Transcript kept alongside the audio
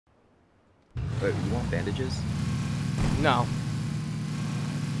Wait, you want bandages? No.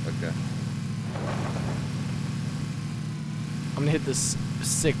 Okay. I'm gonna hit this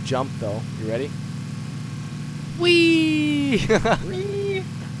sick jump though. You ready? Whee! Whee!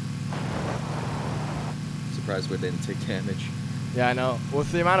 Surprised we didn't take damage. Yeah, I know.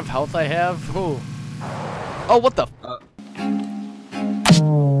 With the amount of health I have, ooh. Oh, what the?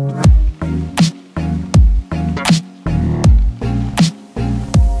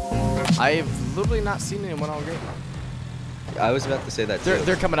 I've literally not seen anyone all game. I was about to say that too.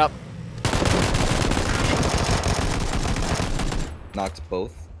 They're coming up. Knocked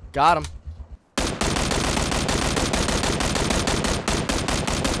both. Got him.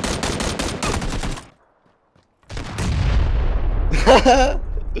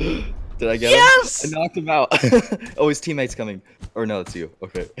 Did I get yes! him? I knocked him out. Oh, his teammate's coming. Or no, it's you.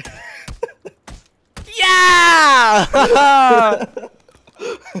 Okay. Yeah!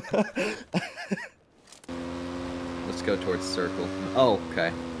 Let's go towards circle. Oh,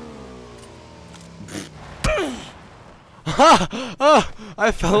 okay.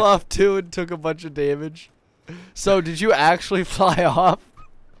 I fell off too and took a bunch of damage. So, did you actually fly off?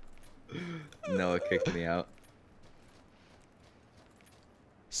 No, it kicked me out.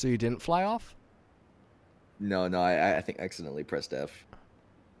 So you didn't fly off? No, I think I accidentally pressed F.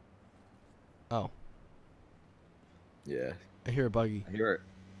 Oh. Yeah. I hear a buggy. I hear it.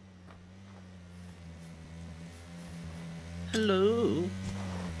 Hello.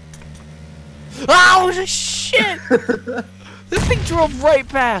 Oh, shit! This thing drove right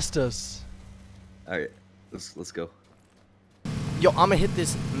past us. Alright, let's go. Yo, I'm gonna hit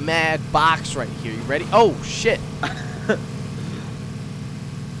this mad box right here. You ready? Oh, shit.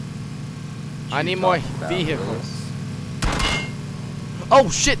 I need more vehicles. Oh,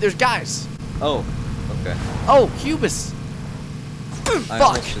 shit, there's guys. Oh, okay. Oh, Hubus.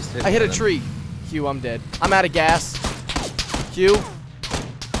 Fuck. I hit a them. tree. Hugh, I'm dead. I'm out of gas. Hugh.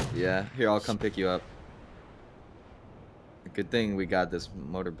 Yeah, here, I'll come pick you up. Good thing we got this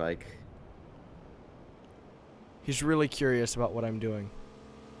motorbike. He's really curious about what I'm doing.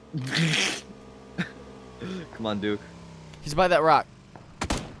 Come on, Duke. He's by that rock.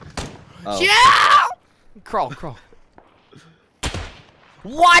 Oh. Yeah! Crawl.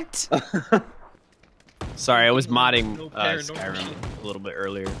 What? Sorry, I was modding Skyrim a little bit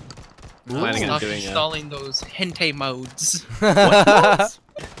earlier. Planning on doing installing those hentai modes. What?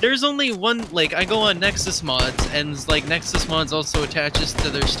 There's only one, like, I go on Nexus mods, and like Nexus mods also attaches to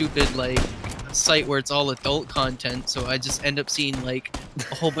their stupid like site where it's all adult content, so I just end up seeing like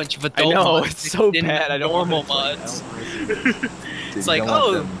a whole bunch of adult I know, mods it's so in bad. I don't normal want mods. It's like,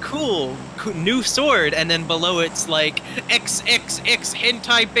 oh, cool, new sword, and then below it's like XXX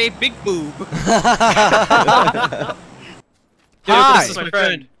hentai babe big boob. Dude, Hi. this is my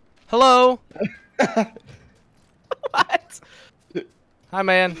friend. Hello. What? Hi,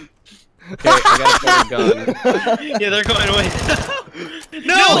 man. Okay, I got a gun. Yeah, they're going away.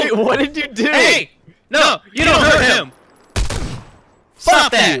 No! Wait, what did you do? Hey! No, you don't hurt him!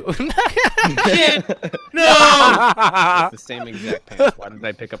 Stop that! Kid! No! It's the same exact pants. Why did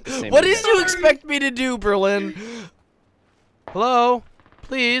I pick up the same? What did exact you expect me to do, Berlin? Hello?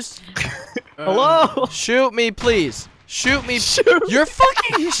 Please? Hello? Shoot me, please. Shoot me. Shoot. You're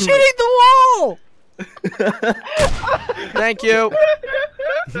fucking shooting the wall! Thank you.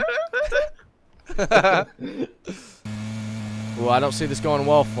 Well, I don't see this going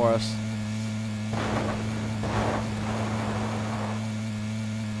well for us.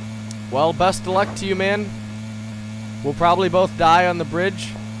 Well, best of luck to you, man. We'll probably both die on the bridge.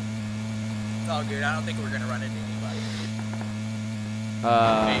 It's all good. I don't think we're gonna run into anybody.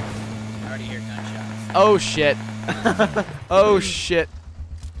 Hey, I already hear gunshots. oh shit. Oh shit.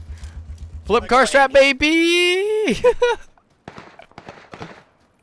 Flip car strap, baby!